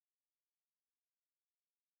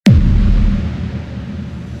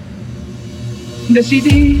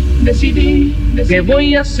Decidí que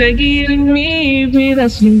voy a seguir mi vida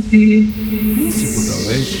sin ti.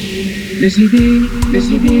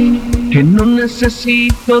 Decidí que no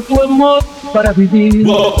necesito tu amor para vivir.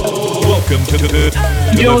 Welcome to the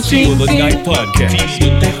Yo sin Cool ti Guy Podcast.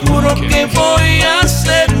 te juro que voy a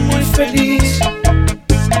ser muy feliz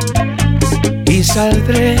y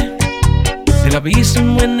saldré del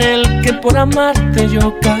abismo en el que por amarte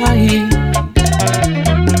yo caí.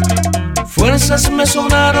 Fuerzas me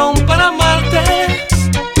sobraron para amarte,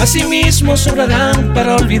 asimismo sobrarán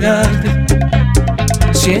para olvidarte.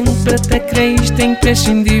 Siempre te creíste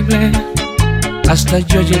imprescindible, hasta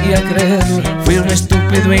yo llegué a creerlo. Fui un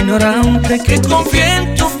estúpido e ignorante que confié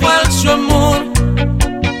en tu falso amor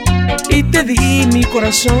y te di mi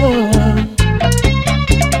corazón.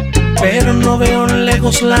 Pero no veo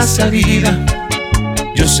lejos la salida.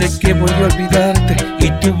 Yo sé que voy a olvidarte y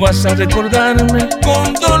tú vas a recordarme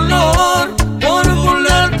con dolor, por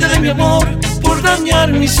burlarte de mi amor, por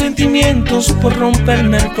dañar mis sentimientos, por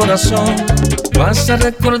romperme el corazón. Vas a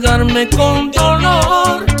recordarme con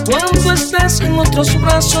dolor cuando estés en otros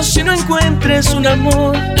brazos y no encuentres un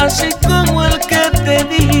amor así como el que te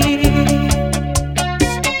di.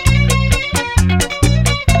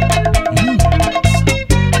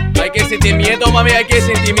 Hay que sentimiento, mami, hay que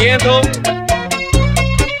sentimiento.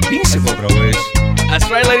 Otra vez. That's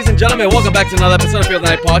right, ladies and gentlemen. Welcome back to another episode of Field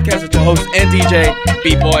Night Podcast with your host and DJ,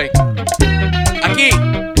 B-Boy. Aquí,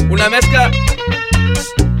 una mezcla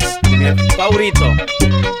de mi favorito,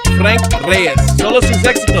 Frank Reyes. Solo sus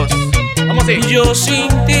éxitos. Vamos a ir. Yo sin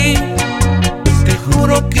ti te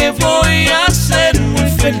juro que voy a ser muy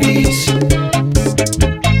feliz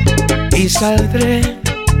y saldré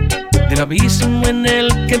del abismo en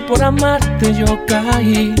el que por amarte yo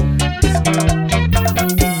caí.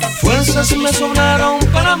 Fuerzas me sobraron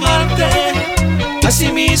para amarte,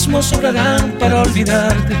 asimismo sobrarán para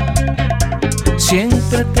olvidarte.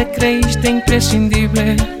 Siempre te creíste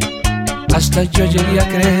imprescindible, hasta yo llegué a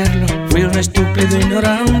creerlo. Fui un estúpido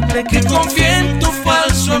ignorante que confié en tu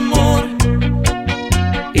falso amor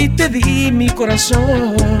y te di mi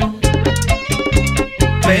corazón.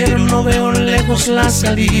 Pero no veo lejos la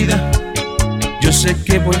salida. Yo sé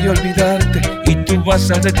que voy a olvidarte y tú vas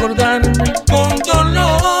a recordarme con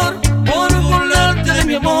dolor, por burlarte de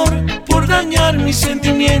mi amor, por dañar mis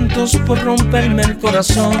sentimientos, por romperme el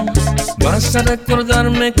corazón. Vas a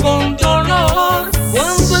recordarme con dolor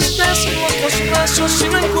cuando estés en otros brazos y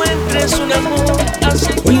no encuentres un amor así.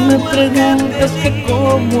 Hoy me preguntas que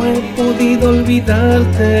cómo he podido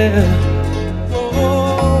olvidarte,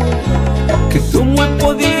 que cómo he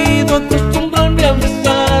podido acostumbrarme a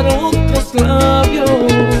besar otros labios.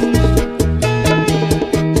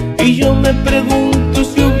 Y yo me pregunto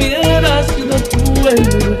si hubieras sido tú en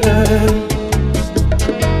mi lugar,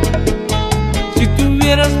 si tú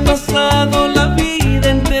hubieras pasado la vida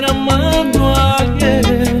entera amando a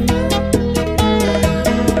alguien,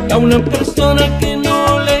 a una persona que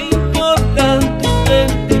no le importan tus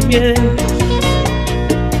sentimientos.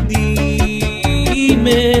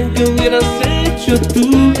 Dime qué hubieras hecho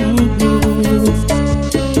tú.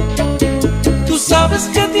 Tú sabes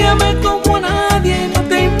que te amé como a nadie, no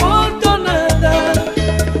te importa nada.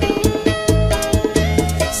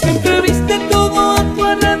 Siempre viste todo a tu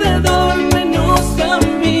alrededor menos a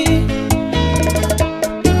mí.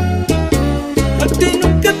 A ti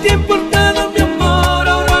nunca te ha importado mi amor,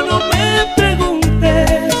 ahora no me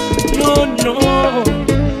preguntes. No, no,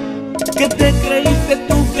 que te creíste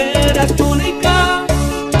tú que eras única,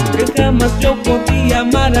 que jamás yo podía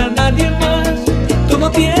amar a nadie más. Todo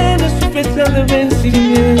tiene su fecha de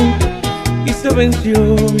vencimiento y se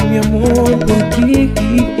venció mi amor por ti.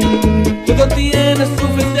 Todo tiene su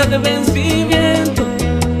fecha de vencimiento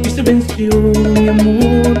y se venció mi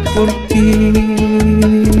amor por ti.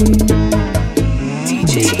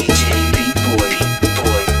 DJ B-Boy.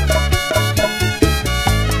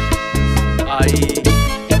 Ahí.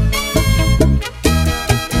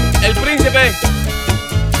 El príncipe,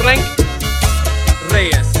 Frank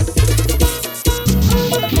Reyes.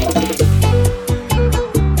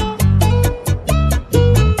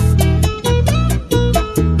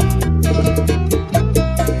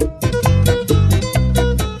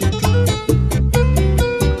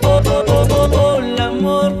 Hola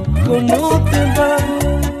amor, ¿cómo te va?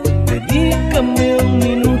 Dedícame un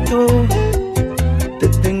minuto, te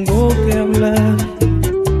tengo que hablar.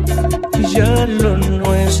 Y ya lo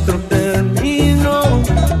nuestro terminó,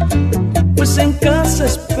 pues en casa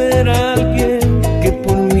espera alguien que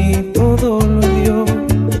por mí todo lo dio.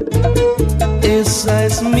 Esa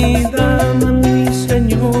es mi dama, mi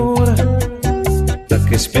señora, la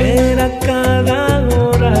que espera cada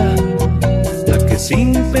hora, la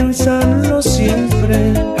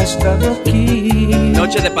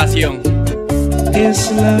noche de pasión.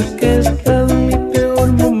 Es la que está en mi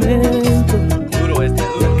peor momento. Duro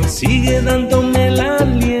duro. Sigue dándome el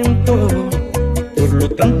aliento. Por lo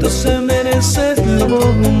tanto se merece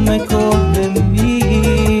lo mejor de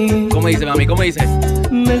mí. ¿Cómo dice, mami? ¿Cómo dice?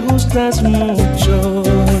 Me gustas mucho,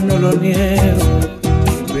 no lo niego,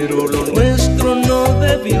 pero lo nuestro no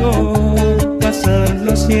debió pasar,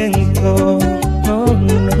 lo siento. No,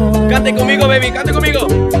 no. Cante conmigo, baby, cante conmigo.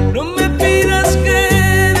 No me pidas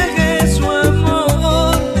que deje su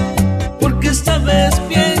amor, porque esta vez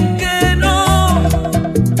bien que no.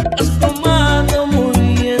 Has tomado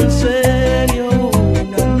muy en serio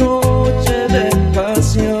una noche de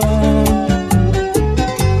pasión.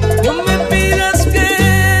 No me pidas que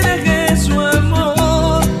deje su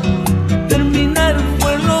amor, terminar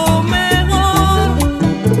fue lo mejor.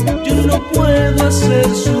 Yo no puedo hacer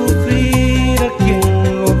sufrir a quien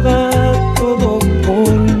lo da todo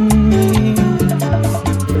por mí.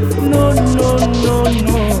 No, no, no, no, no, no.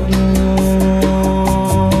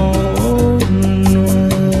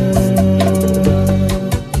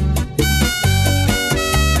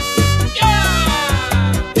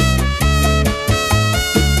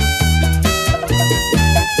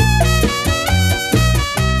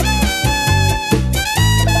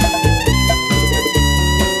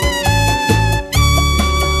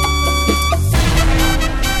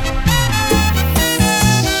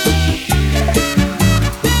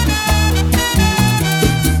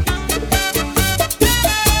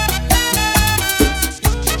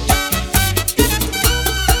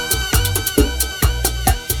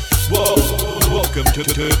 Welcome to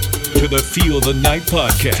the Feel the Night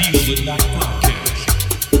podcast. Feel the Night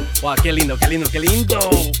podcast. Wow, qué lindo, qué lindo, qué lindo.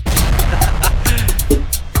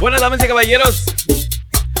 Buenas damas y caballeros.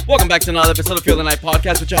 Welcome back to another episode of Feel the Night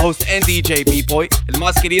podcast with your host and DJ B-Boy, el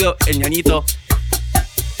más querido, el ñañito.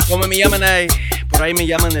 Como me llaman ahí, por ahí me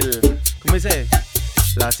llaman el, ¿cómo dice?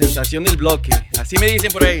 La sensación del bloque. Así me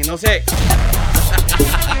dicen por ahí, no sé.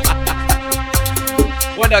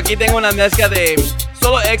 Bueno, aquí tengo una mezcla de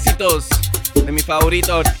solo éxitos de mi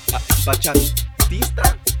favorito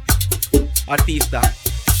bachatista, artista,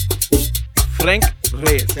 Frank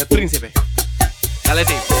Reyes, el príncipe. Dale,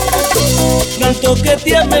 sí. Tanto que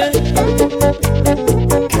te amé,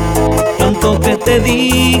 tanto que te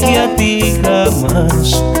dije, a ti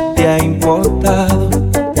jamás te ha importado.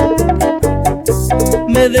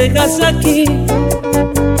 Me dejas aquí,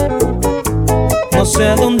 no sé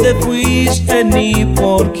a dónde fuiste ni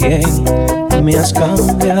por quién me has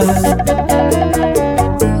cambiado.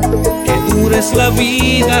 Qué dura es la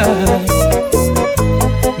vida,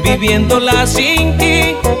 viviéndola sin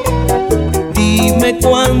ti. Dime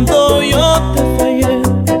cuándo yo te fallé,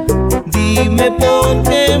 dime por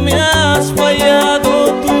qué me has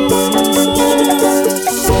fallado tú.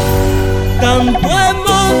 Tanto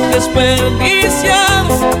hemos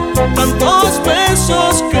desperdiciado, tantos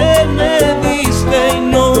besos que me diste y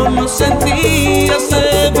no los sentías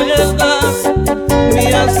de verdad.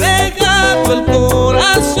 Me has dejado el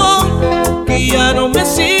corazón que ya no me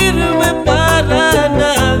sirve para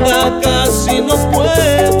nada, casi no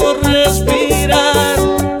puedo respirar.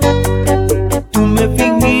 Tú me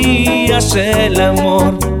fingías el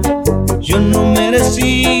amor, yo no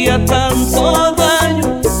merecía tanto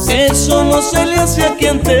daño. Eso no se le hace a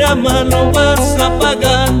quien te ama, lo vas a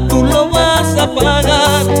pagar, tú lo vas a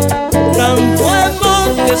pagar. Tanto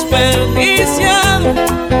hemos desperdiciado,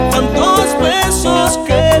 tantos besos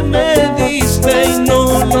que me diste y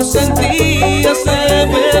no los sentías de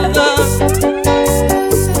verdad.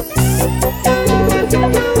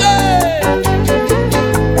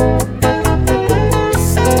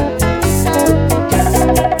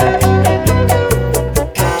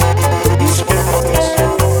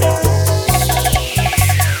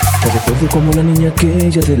 Como la niña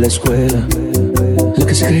aquella de la escuela, la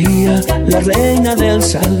que se creía la reina del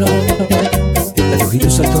salón, la de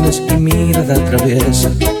ojitos saltones y mirada traviesa,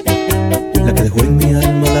 la que dejó en mi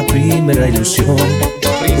alma la primera ilusión.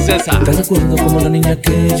 Princesa. Te recuerdo como la niña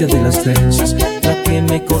aquella de las trenzas, la que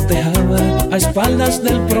me cortejaba a espaldas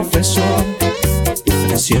del profesor, la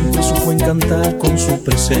que siempre supo encantar con su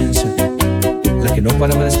presencia, la que no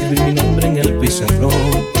paraba de escribir mi nombre en el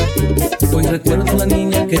pizarrón. Hoy recuerdo la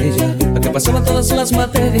niña aquella, la que pasaba todas las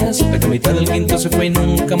materias, la que a mitad del quinto se fue y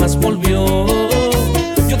nunca más volvió.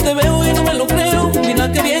 Yo te veo y no me lo creo, mira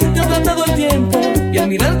que bien te ha tratado el tiempo, y al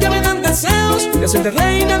mirarte me dan deseos de hacerte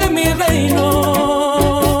reina de mi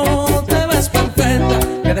reino. Te ves perfecta,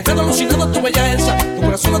 me ha dejado alucinado tu belleza, tu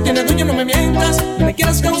corazón no tiene dueño, no me mientas, no me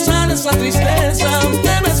quieras causar esa tristeza.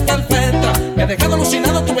 Te ves perfecta, me ha dejado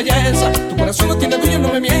alucinado tu belleza, tu corazón no tiene dueño, no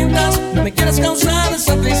me mientas, no me quieras causar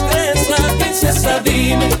esa tristeza. Princesa, dime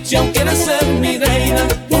si aún quieres ser mi reina.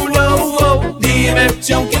 Dime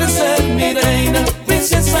si aún quieres ser mi reina,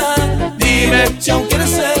 princesa. Dime si aún quieres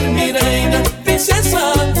ser mi reina,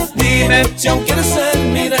 princesa. Dime si aún quieres ser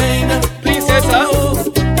mi reina, princesa.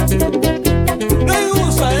 Me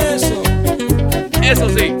gusta eso. Eso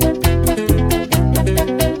sí.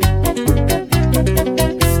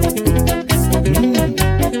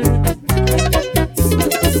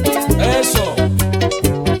 Eso.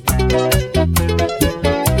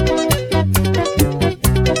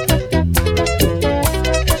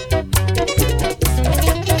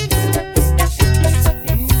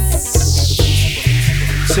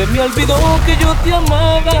 Se me olvidó que yo te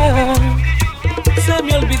amaba, se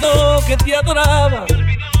me olvidó que te adoraba.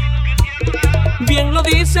 Bien lo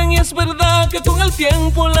dicen y es verdad que con el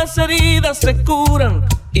tiempo las heridas se curan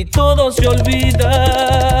y todo se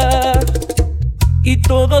olvida, y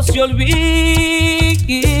todo se olvida.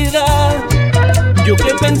 Yo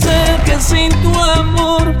que pensé que sin tu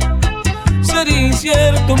amor sería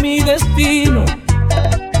incierto mi destino,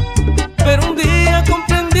 pero un día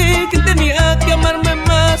comprendí que tenía que amarme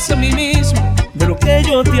más a mí mismo de lo que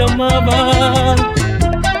yo te amaba.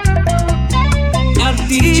 A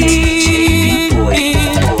ti,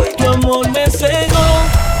 tu amor me cegó,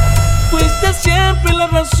 fuiste siempre la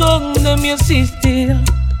razón de mi existir.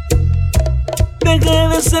 Dejé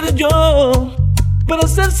de ser yo para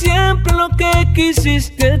ser siempre lo que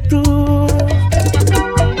quisiste tú.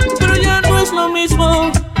 Pero ya no es lo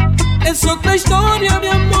mismo, es otra historia, mi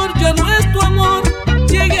amor, ya no es tu amor.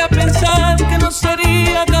 Llegué a pensar que no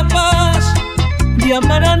sería capaz de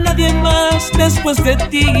amar a nadie más después de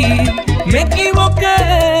ti. Me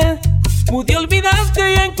equivoqué, pude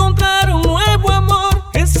olvidarte y encontrar un nuevo amor.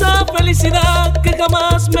 Esa felicidad que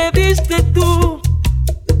jamás me diste tú,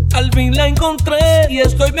 al fin la encontré y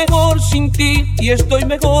estoy mejor sin ti, y estoy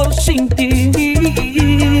mejor sin ti.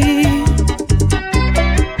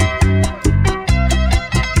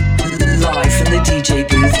 Live from the DJ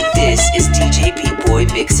booth, this is DJ Beatboy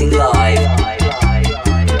mixing live.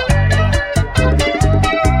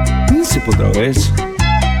 Príncipe otra vez.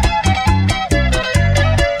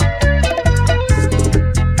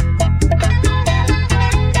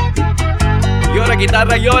 Llora,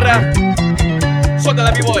 guitarra, llora.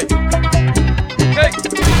 Suéltala, B-Boy. Hey.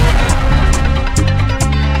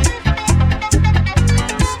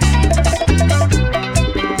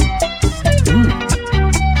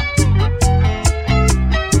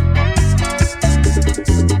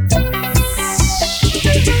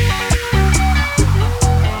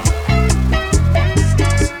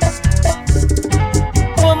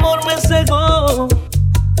 Tu amor me cegó,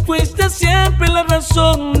 fuiste siempre la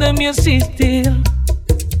razón de mi existir.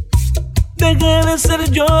 Dejé de ser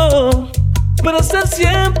yo para ser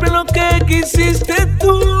siempre lo que quisiste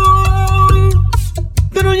tú.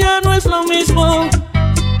 Pero ya no es lo mismo,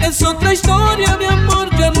 es otra historia, mi amor,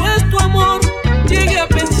 ya no es tu amor. Llegué a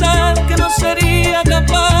pensar que no sería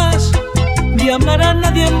capaz de amar a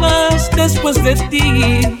nadie más después de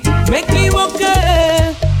ti. Me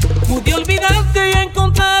equivoqué, pude olvidarte y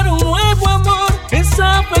encontrar un nuevo amor.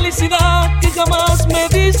 Esa felicidad que jamás me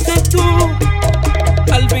diste tú,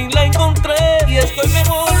 al fin la encontré y estoy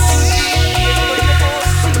mejor sin ti,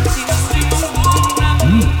 y estoy mejor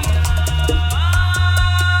sin ti.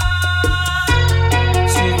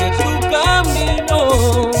 Sigue tu camino,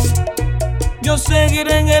 yo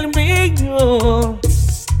seguiré en el mío,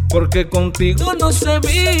 porque contigo no se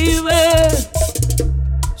vive,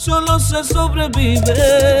 solo se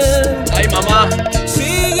sobrevive. Ay, mamá.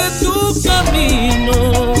 Sigue tu camino,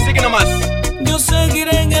 Sigue nomás. yo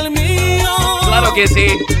seguiré en el mío. Claro que sí.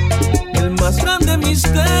 El más grande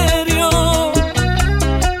misterio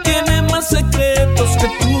tiene más secretos que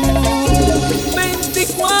tú.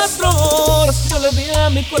 24 horas yo le di a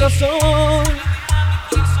mi corazón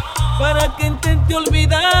para que intente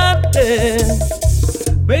olvidarte.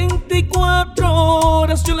 24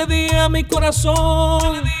 horas yo le di a mi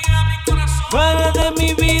corazón para de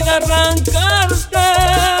mi vida arrancarte.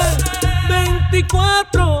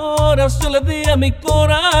 24 horas yo le di a mi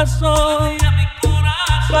corazón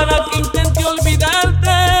para que intente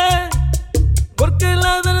olvidarte, porque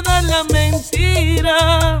la verdad y la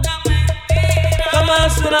mentira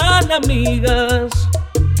jamás serán amigas,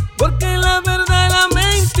 porque la verdad y la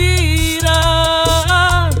mentira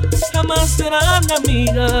jamás serán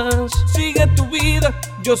amigas. Sigue tu vida,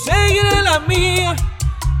 yo seguiré la mía,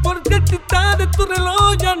 porque el titán de tu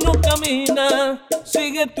reloj ya no camina.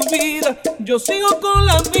 Sigue tu vida, yo sigo con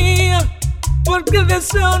la mía, porque el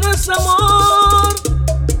deseo no es amor.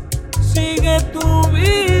 Sigue tu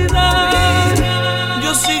vida,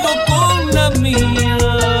 yo sigo con la mía.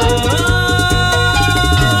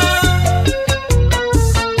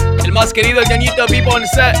 más querido, el ñañito Pipo on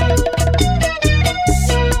set.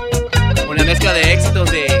 Una mezcla de éxitos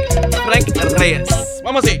de Frank Reyes.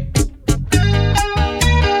 Vamos así.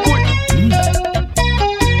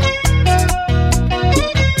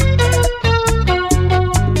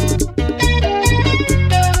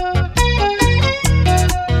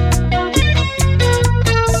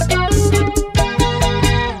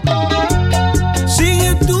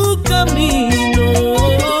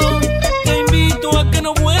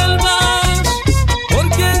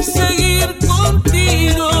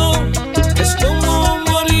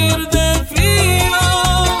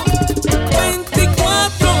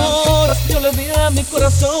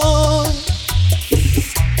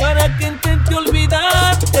 Para que intente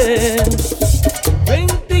olvidarte.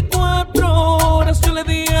 24 horas yo le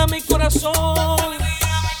di a mi corazón.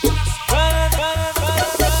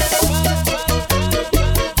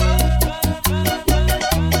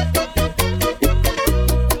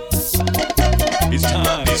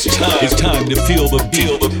 It's time to feel the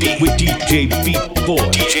beat with DJ Beat Boy.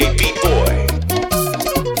 DJ Beat Boy.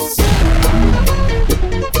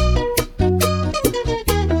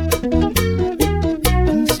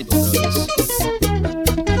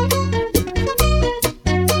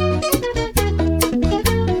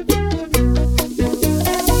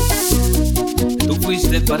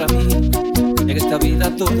 Para mí, en esta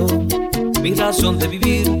vida todo, mi razón de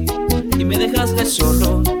vivir, y me dejaste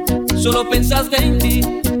solo, solo pensaste en ti,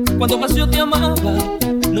 cuando más yo te amaba,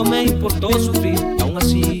 no me importó sufrir, aún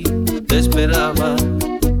así te esperaba.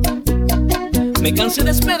 Me cansé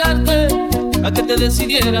de esperarte, a que te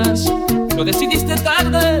decidieras, lo decidiste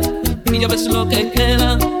tarde, y ya ves lo que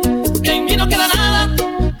queda, en mí no queda nada,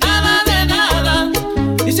 nada de nada,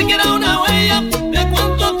 ni siquiera una huella de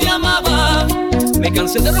cuánto te amaba. Me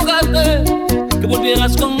cansé de rogarte que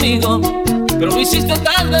volvieras conmigo, pero lo hiciste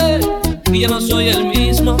tarde y ya no soy el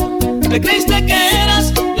mismo. Me creíste que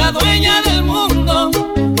eras la dueña del mundo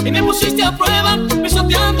y me pusiste a prueba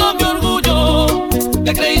pisoteando mi orgullo.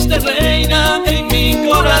 Te creíste reina en mi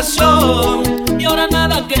corazón y ahora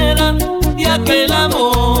nada queda de aquel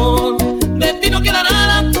amor. De ti no queda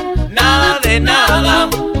nada, nada de nada,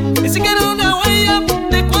 ni siquiera una huella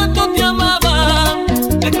de cuánto te amaba.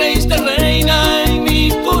 Te creíste reina en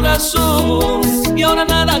mi corazón y ahora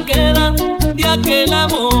nada queda de aquel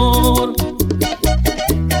amor.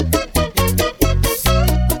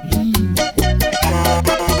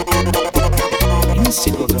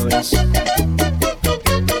 Otra vez.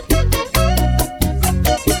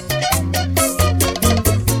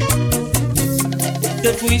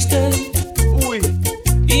 Te fuiste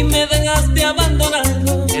y me dejaste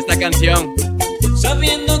abandonado. Esta canción,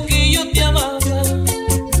 sabiendo que yo te amaba,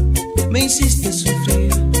 me hiciste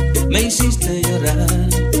sufrir, me hiciste llorar,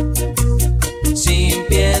 sin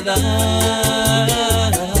piedad.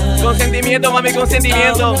 Con sentimiento, mami, con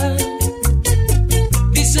sentimiento. Ahora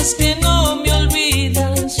dices que no me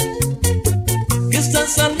olvidas, que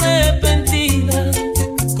estás arrepentida.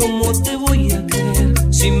 ¿Cómo te voy a creer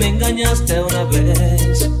si me engañaste una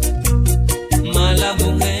vez? Mala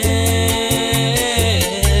mujer.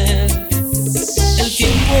 El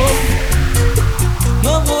tiempo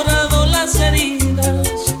no ha borrado las heridas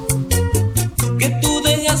que tú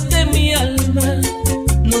dejaste en mi alma.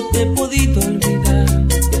 No te he podido olvidar,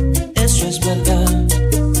 eso es verdad,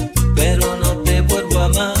 pero no te vuelvo a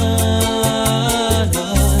amar.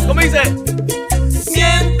 ¿Cómo dice?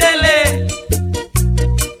 Siéntele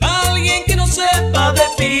a alguien que no sepa de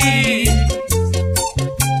ti,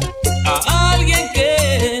 a alguien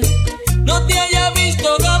que no te haya visto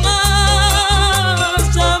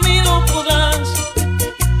jamás. A mí no podrás,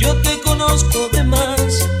 yo te conozco de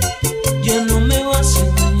más. Ya no me vas a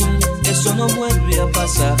engañar, eso no vuelve a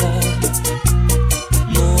pasar.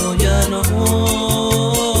 No, ya no.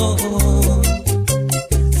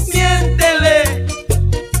 Miéntele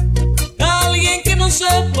a alguien que no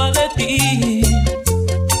sepa de ti,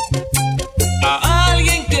 a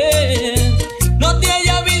alguien que no te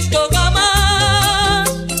haya visto jamás.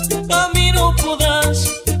 A mí no podrás,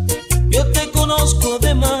 yo te conozco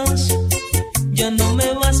de más. Ya no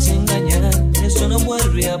me vas a engañar, eso no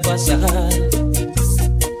vuelve a pasar.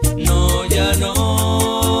 No, ya no.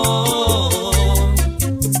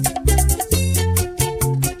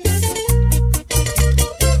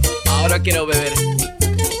 Ahora quiero beber.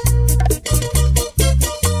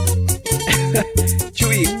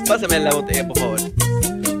 Chuy, pásame la botella, por favor.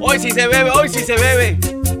 Hoy sí se bebe, hoy sí se bebe.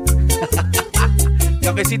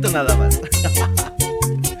 Cafecito nada más.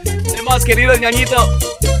 El más querido ñañito.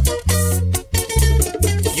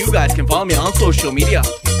 You guys can follow me on social media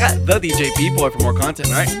at the DJ Beat Boy for more content,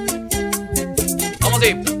 right? Vamos a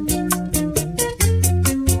ir.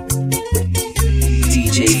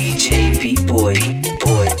 Boy.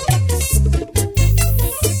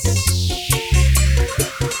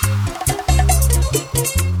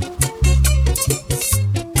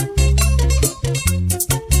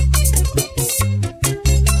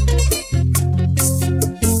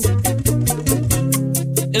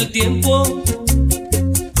 El tiempo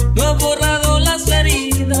no ha borrado las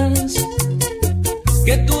heridas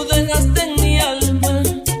que tú dejaste en mi alma.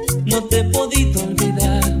 No te he podido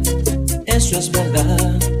olvidar, eso es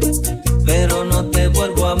verdad, pero no te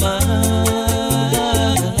vuelvo a amar.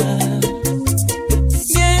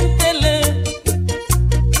 Miéntele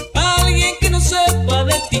a alguien que no sepa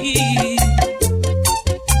de ti,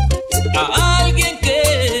 a alguien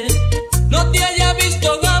que no te haya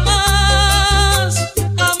visto jamás.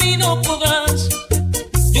 A mí no podrás,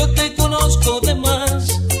 yo te conozco de más.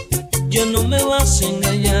 Ya no me vas a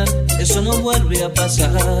engañar, eso no vuelve a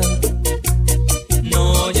pasar.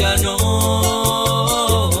 No, ya no.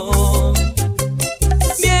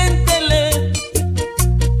 Miéntele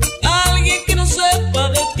a alguien que no sepa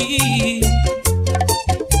de ti,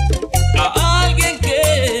 a alguien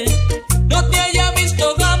que no te haya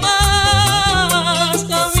visto jamás.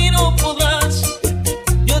 A mí no podrás,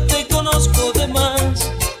 yo te conozco de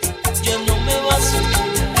más. Ya no me vas a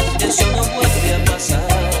engañar, eso no vuelve a pasar.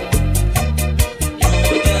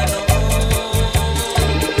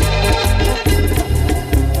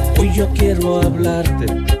 Yo quiero hablarte,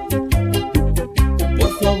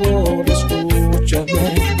 por favor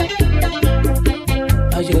escúchame.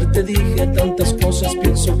 Ayer te dije tantas cosas,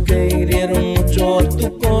 pienso que hirieron mucho a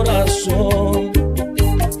tu corazón.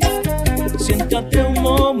 Siéntate un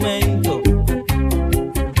momento,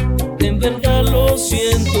 en verdad lo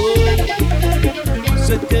siento.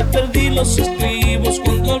 Sé que perdí los estribos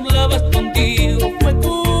cuando hablabas contigo, fue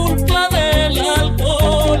culpa del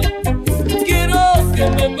alcohol. Quiero que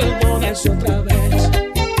me perdones otra vez,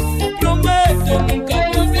 prometo nunca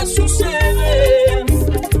vuelve a suceder.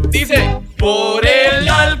 Dice, por el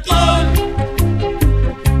alcohol,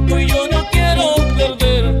 pues yo no quiero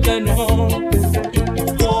perderte, no.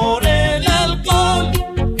 Por el alcohol,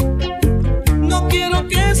 no quiero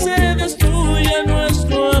que se destruya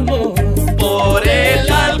nuestro amor. por el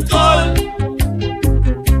alcohol,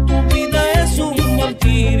 Tu vida es un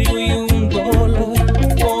martirio y un dolor.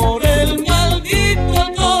 Por el maldito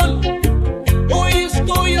alcohol, hoy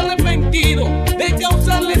estoy arrepentido de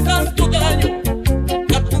causarle tanto daño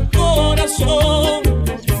a tu corazón.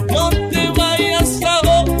 No te vayas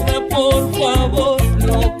ahora, por favor.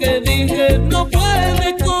 Lo que dije no fue de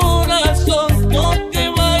corazón. No te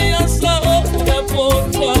vayas ahora,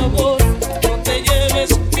 por favor. No te lleves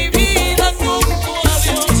mi vida con tu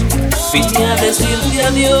adiós. Vine a decirte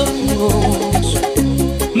adiós.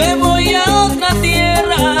 Me voy a otra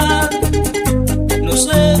tierra. No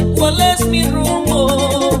sé cuál es mi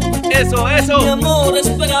rumbo. eso, Mi eso. amor,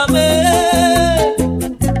 espérame.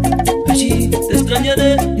 Allí te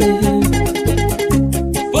extrañaré.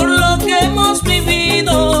 Por lo que hemos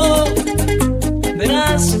vivido,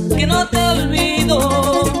 verás que no te olvido.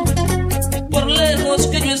 Por lejos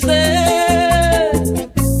que yo esté,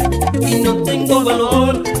 y no tengo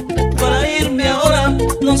valor para irme ahora.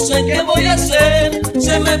 No sé qué voy a hacer,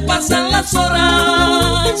 se me pasan las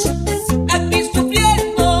horas aquí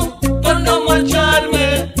sufriendo por no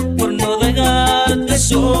marcharme, por no dejarte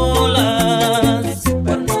sola,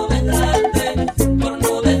 por no dejarte, por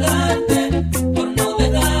no dejarte, por no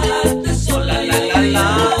dejarte sola, la, la.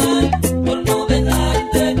 Por no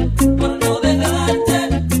dejarte, por no dejarte,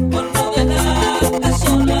 por no dejarte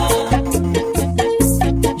sola.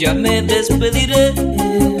 Ya me despediré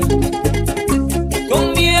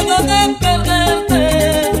con miedo de perderte.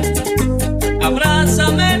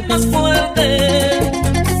 Abrázame más fuerte,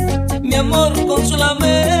 mi amor,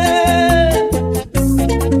 consúlame.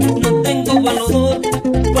 No tengo valor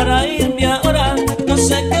para irme ahora. No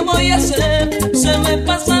sé qué voy a hacer, se me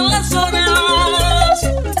pasan las horas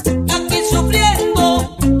aquí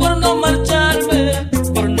sufriendo por no marcharme,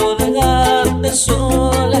 por no dejarte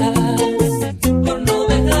sola. Por no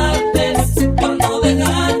dejarte, por no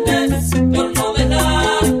dejarte, por no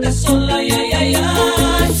dejarte sola, ay, ay, ay,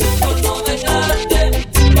 ay. Por no dejarte,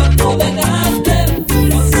 por no dejarte, por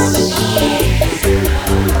no dejarte.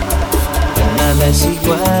 Nada es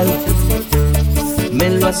igual, me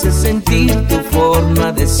lo hace sentir tu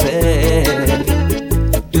forma de ser.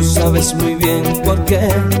 Tú sabes muy bien por qué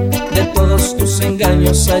de todos tus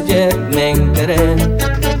engaños ayer me enteré.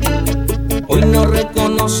 Hoy no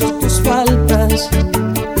reconozco tus faltas,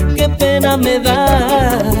 qué pena me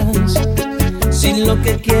das. Si lo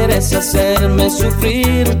que quieres es hacerme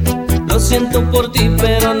sufrir, lo siento por ti,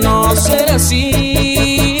 pero no será así.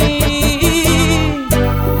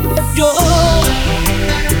 Yo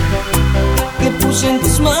puse en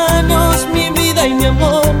tus manos mi vida y mi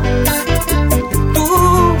amor.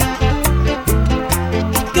 Tú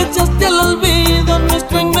que echaste al olvido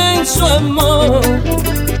nuestro inmenso amor.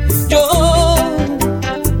 Yo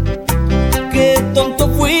qué tonto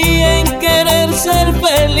fui en querer ser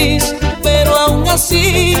feliz, pero aún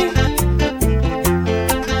así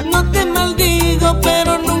no te maldigo,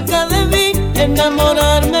 pero nunca debí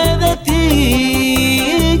enamorarme de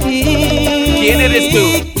ti. ¿Quién eres tú?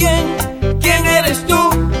 ¿Quién eres tú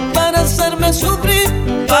para hacerme sufrir,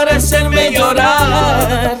 para hacerme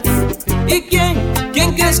llorar? ¿Y quién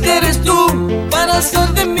crees que eres tú para hacer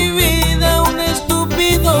de mi vida un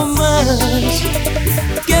estúpido más?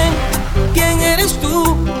 ¿Quién eres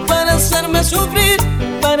tú para hacerme sufrir,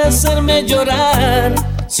 para hacerme llorar?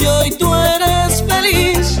 Si hoy tú eres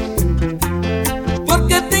feliz, ¿por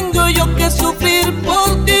qué tengo yo que sufrir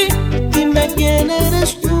por ti? Dime quién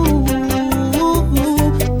eres tú,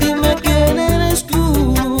 dime quién eres tú.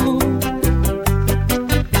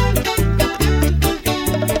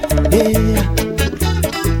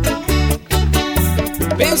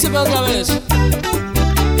 Piénseme otra vez.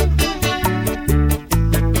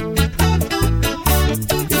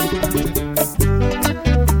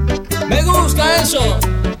 Me gusta eso.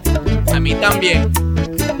 A mí también.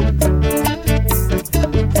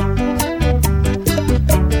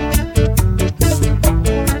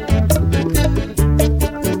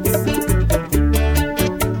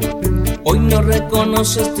 Hoy no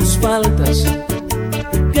reconoces tus faltas,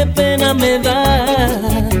 qué pena me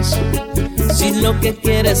das. Si lo que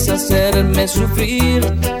quieres es hacerme sufrir,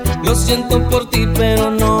 lo siento por ti,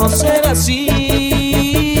 pero no será así.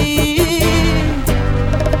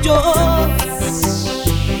 Yo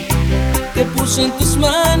que puse en tus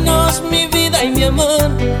manos mi vida y mi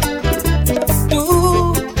amor.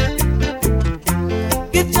 Tú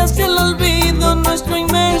que echaste al olvido nuestro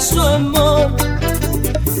inmenso amor.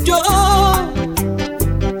 Yo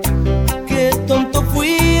qué tonto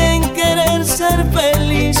fui en querer ser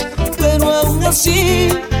feliz, pero aún así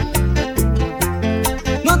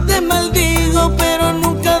no te maldigo, pero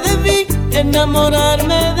nunca debí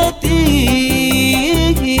enamorarme de ti.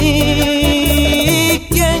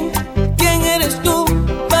 ¿Quién eres tú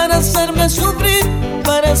para hacerme sufrir,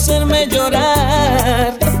 para hacerme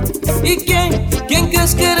llorar? ¿Y quién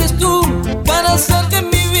crees que eres tú para hacer de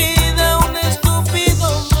mi vida un estúpido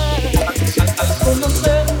más? Al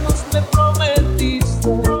conocernos me prometiste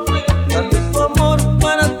darme tu amor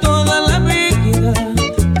para toda la vida,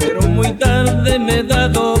 pero muy tarde me he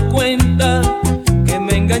dado cuenta que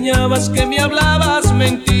me engañabas, que me hablabas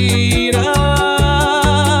mentiras.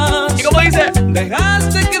 ¿Y cómo dice?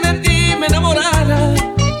 Dejaste que de ti me enamorara,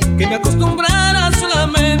 que me acostumbrara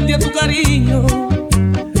solamente a tu cariño,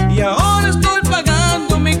 y ahora estoy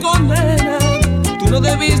pagando mi condena. Tú no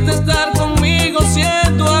debiste estar conmigo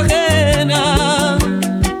siendo ajena.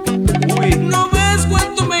 Uy, ¿no ves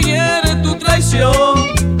cuánto me hiere tu traición?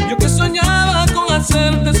 Yo que soñaba con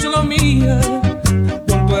hacerte solo mía,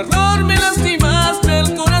 con tu error me lastimaste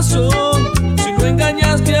el corazón. Si lo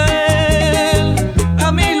engañaste a él,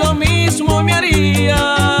 a mí lo mismo me haría.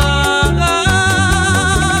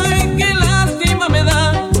 Ay, qué lástima me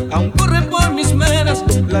da, aún corre por mis venas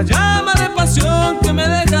la llama de pasión que me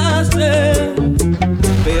dejaste,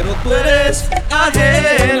 pero tú eres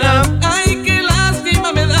ajena. Ay, qué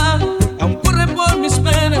lástima me da, aún corre por mis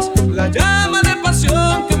venas la llama de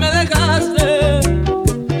pasión que me dejaste,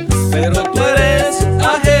 pero tú eres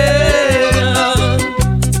ajena.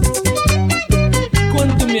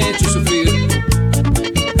 ¿Cuánto me ha hecho sufrir?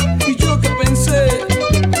 Y yo que pensé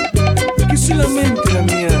que solamente era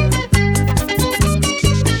mía.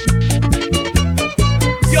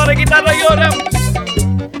 Llora, guitarra, llora.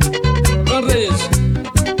 Juan Reyes,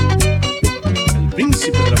 el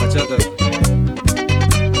príncipe de la bachata.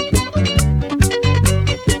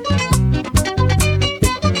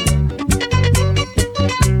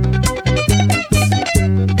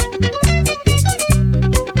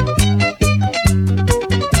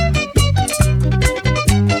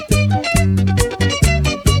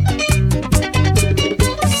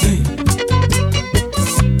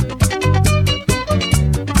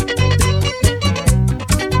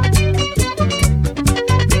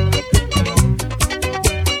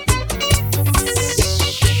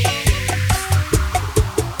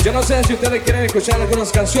 Yo no sé si ustedes quieren escuchar algunas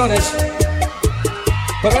canciones,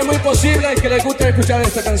 pero es muy posible que les guste escuchar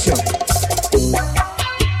esta canción.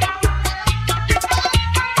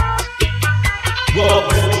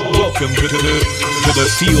 Welcome to the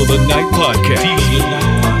Feel the Night Podcast. Feel the Night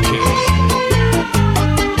Podcast.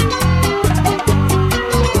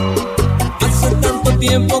 Hace tanto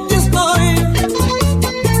tiempo que estoy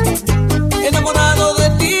enamorado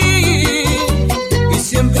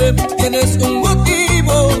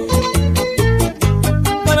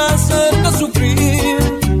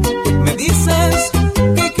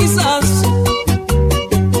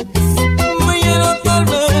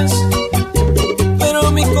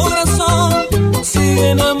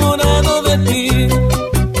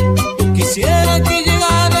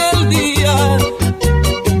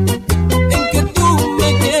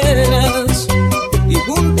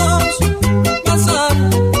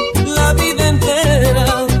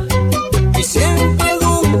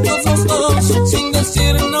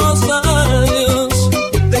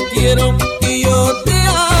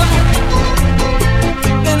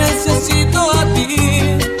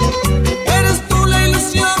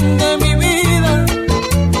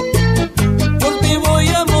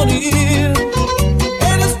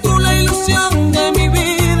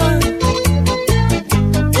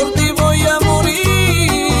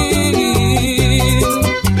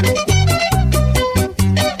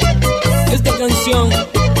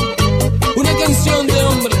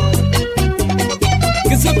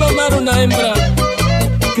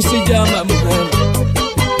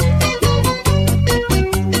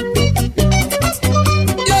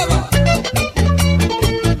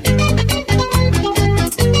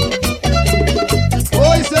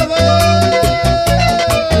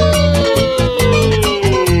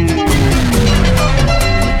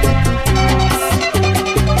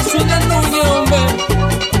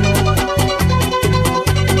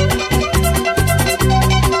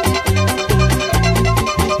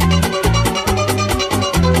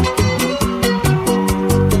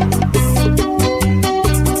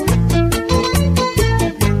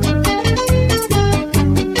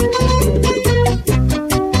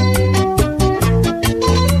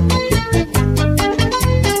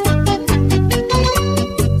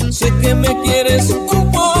que me quieres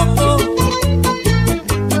un poco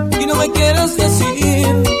y no me quieres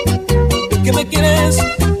decir que me quieres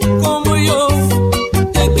como yo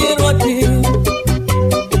te quiero a ti.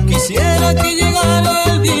 Quisiera que llegara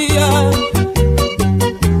el día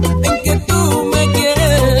en que tú me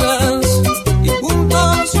quieras y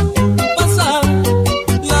juntos pasar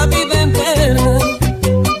la vida entera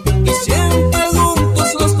y siempre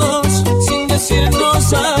juntos los dos sin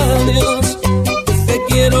decirnos adiós. Te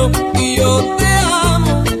quiero y yo te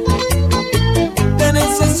amo, te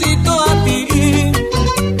necesito a ti.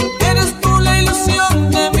 Eres tú la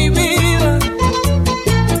ilusión de mi vida,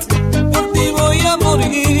 por ti voy a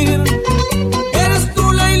morir. Eres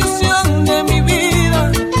tú la ilusión de mi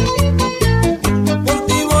vida, por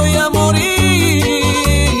ti voy a morir.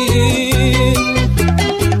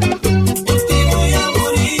 Por ti voy a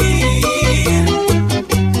morir,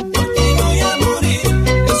 por ti voy a morir.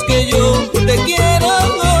 Es que yo te quiero,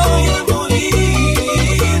 voy a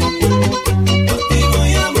morir. Por ti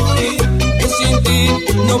voy a morir, que sin ti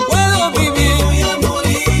no puedo vivir. Voy a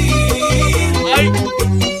morir, Ay,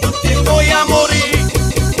 por ti voy a morir.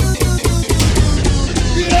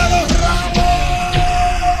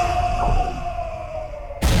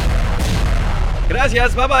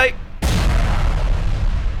 gracias, bye bye.